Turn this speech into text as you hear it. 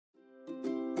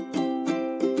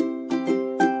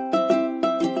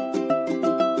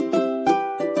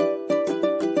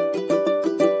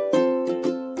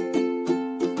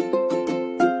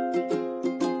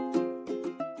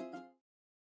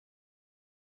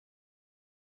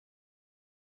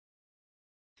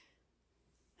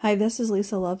Hi, this is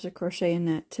Lisa Loves to Crochet and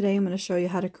Knit. Today I'm going to show you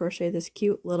how to crochet this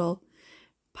cute little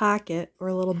pocket or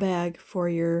a little bag for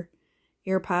your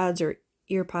AirPods or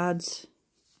Earpods.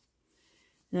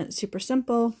 And it's super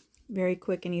simple, very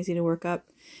quick and easy to work up.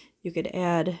 You could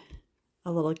add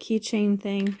a little keychain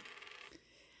thing.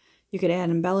 You could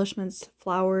add embellishments,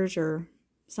 flowers, or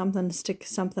something to stick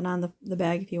something on the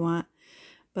bag if you want.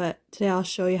 But today I'll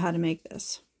show you how to make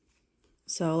this.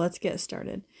 So let's get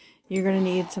started. You're going to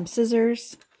need some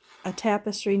scissors, a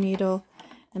tapestry needle,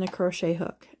 and a crochet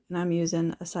hook. And I'm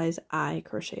using a size I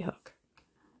crochet hook.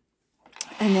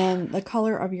 And then the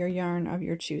color of your yarn of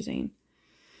your choosing.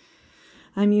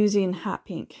 I'm using hot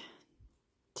pink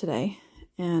today.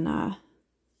 And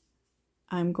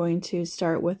I'm going to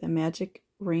start with a magic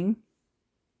ring.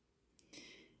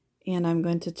 And I'm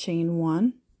going to chain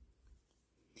 1.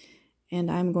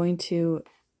 And I'm going to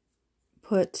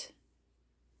put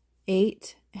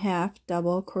 8 half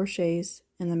double crochets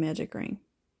in the magic ring.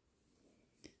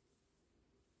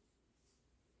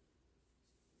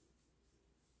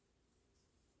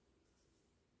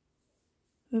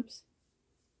 Oops.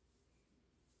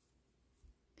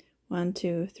 1,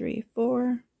 2, 3,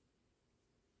 4,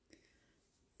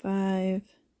 5,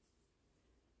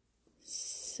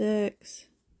 6,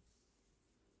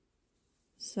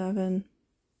 7,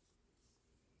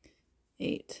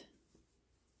 8.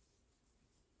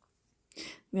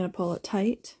 I'm going to pull it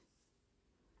tight.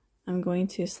 I'm going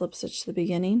to slip stitch the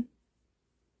beginning,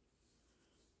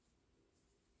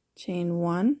 chain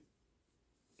 1.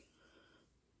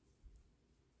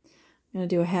 I'm going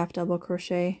to do a half double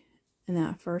crochet in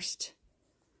that first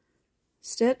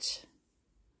stitch.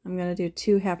 I'm going to do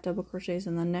 2 half double crochets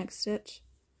in the next stitch,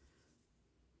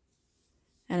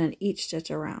 and in each stitch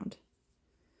around.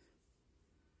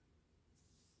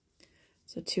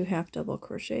 So 2 half double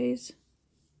crochets.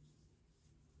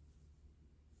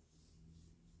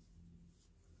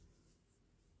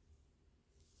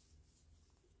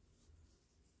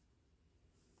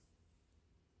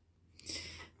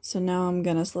 So now I'm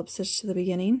going to slip stitch to the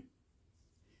beginning,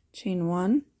 chain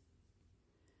 1,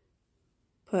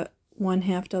 put 1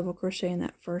 half double crochet in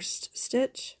that first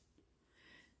stitch,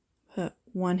 put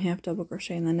 1 half double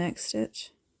crochet in the next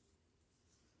stitch,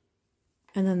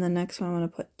 and then the next one I'm going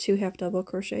to put 2 half double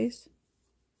crochets,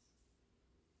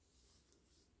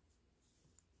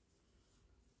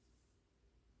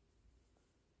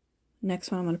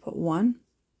 next one I'm going to put 1,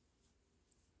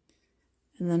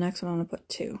 and the next one I'm going to put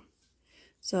 2.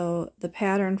 So the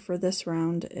pattern for this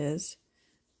round is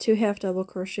 2 half double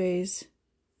crochets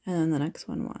and then the next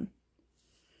one 1.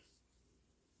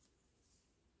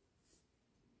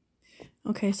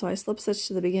 Okay, so I slip stitch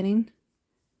to the beginning.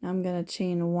 Now I'm going to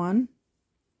chain 1.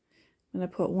 I'm going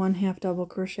to put 1 half double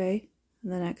crochet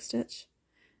in the next stitch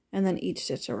and then each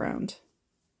stitch around.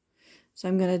 So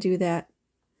I'm going to do that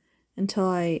until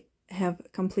I have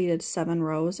completed 7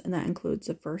 rows, and that includes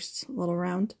the first little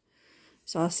round.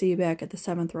 So I'll see you back at the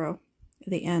 7th row, at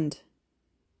the end.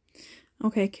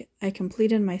 Okay, I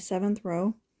completed my 7th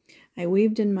row. I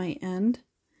weaved in my end,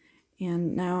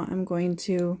 and now I'm going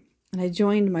to, and I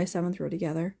joined my 7th row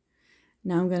together.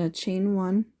 Now I'm going to chain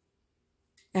 1.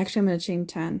 Actually, I'm going to chain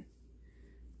 10.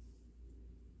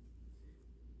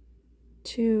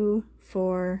 2,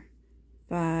 4,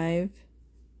 5,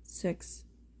 6,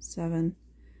 7,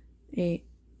 8,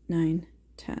 9,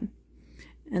 10.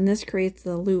 And this creates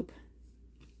the loop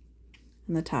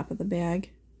on the top of the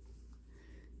bag.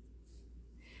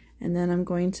 And then I'm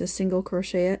going to single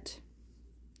crochet it,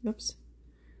 oops,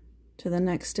 to the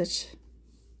next stitch.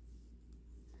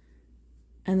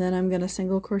 And then I'm going to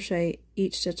single crochet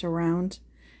each stitch around.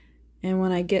 And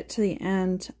when I get to the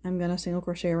end, I'm going to single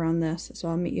crochet around this. So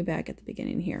I'll meet you back at the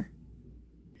beginning here.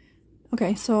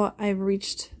 Okay, so I've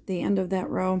reached the end of that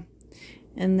row.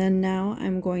 And then now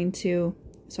I'm going to,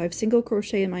 so I've single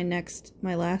crochet in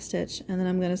my last stitch, and then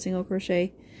I'm going to single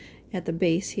crochet at the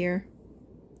base here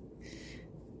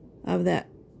of that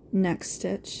next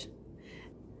stitch.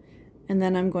 And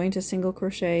then I'm going to single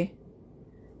crochet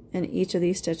in each of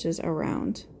these stitches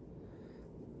around.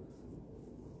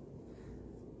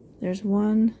 There's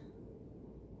 1.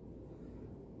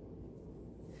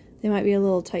 They might be a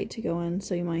little tight to go in,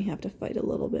 so you might have to fight a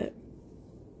little bit.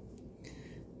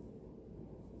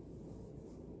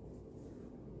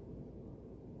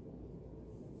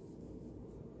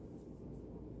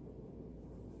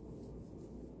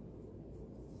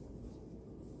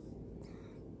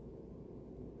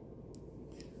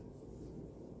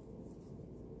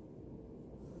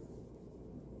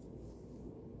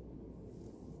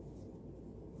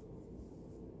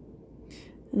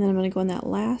 And then I'm going to go in that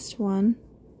last one,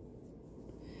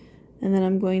 And then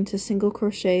I'm going to single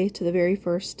crochet to the very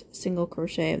first single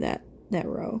crochet of that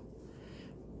row.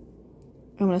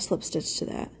 I'm going to slip stitch to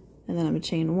that. And then I'm going to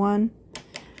chain 1.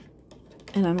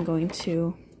 And I'm going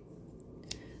to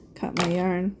cut my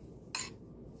yarn.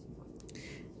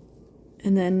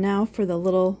 And then now for the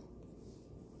little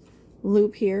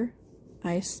loop here,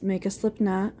 I make a slip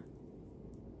knot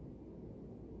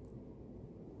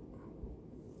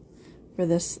for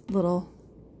this little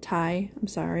tie. I'm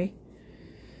sorry.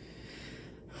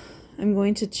 I'm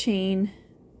going to chain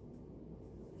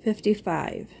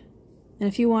 55. And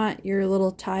if you want your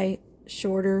little tie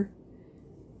shorter,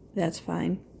 that's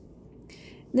fine.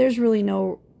 There's really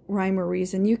no rhyme or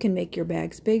reason. You can make your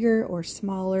bags bigger or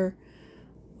smaller,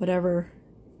 whatever.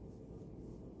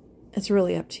 It's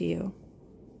really up to you.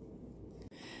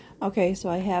 Okay, so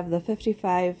I have the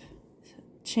 55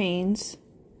 chains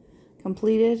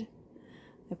completed.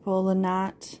 I pull the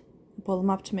knot, pull them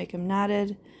up to make them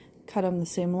knotted, cut them the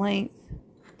same length,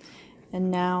 and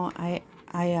now I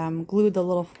glued the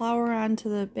little flower onto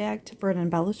the bag for an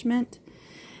embellishment.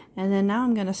 And then now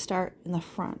I'm going to start in the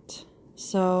front.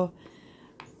 So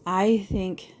I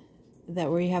think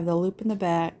that where you have the loop in the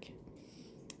back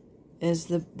is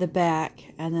the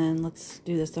back, and then let's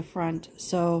do this the front.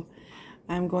 So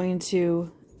I'm going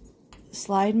to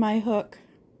slide my hook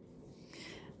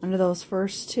under those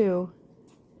first two,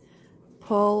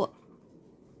 pull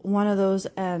one of those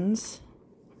ends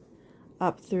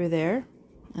up through there,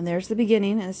 and there's the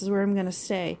beginning, and this is where I'm going to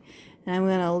stay. And I'm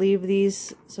going to leave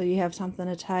these so you have something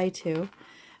to tie to, and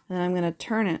then I'm going to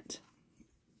turn it,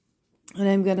 and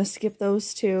I'm going to skip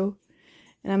those two,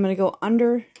 and I'm going to go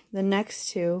under the next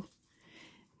two,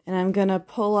 and I'm going to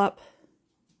pull up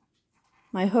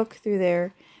my hook through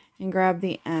there and grab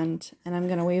the end, and I'm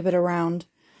going to weave it around.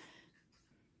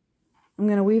 I'm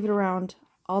going to weave it around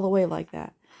all the way like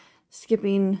that,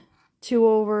 skipping 2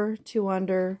 over, 2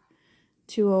 under,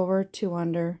 2 over, 2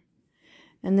 under.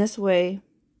 And this way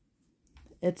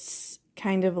it's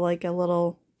kind of like a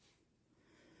little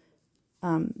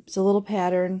it's a little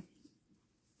pattern,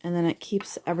 and then it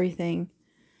keeps everything.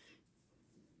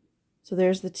 So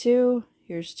there's the 2,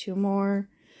 here's 2 more.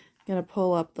 I'm going to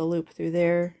pull up the loop through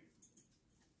there.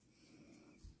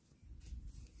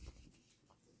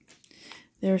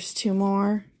 There's 2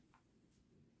 more.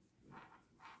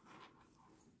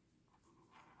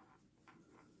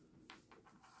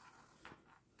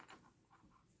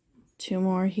 Two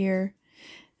more here,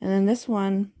 and then this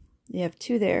one you have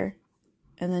 2 there,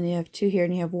 and then you have 2 here,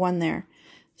 and you have 1 there.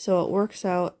 So it works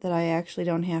out that I actually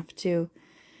don't have to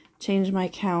change my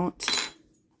count.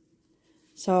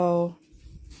 So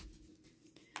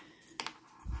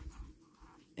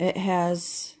it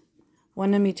has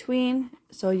 1 in between,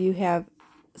 so you have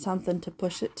something to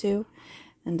push it to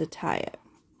and to tie it.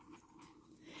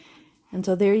 And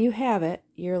so there you have it,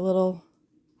 your little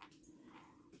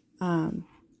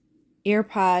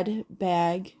Airpod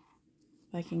bag,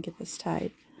 if I can get this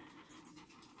tied.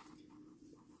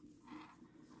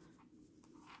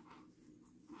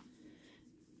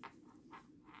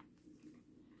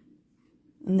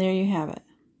 And there you have it.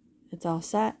 It's all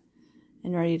set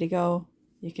and ready to go.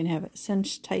 You can have it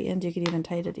cinched, tightened, you can even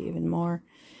tighten it even more.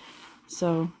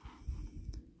 So,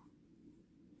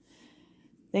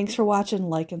 thanks for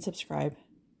watching, like and subscribe.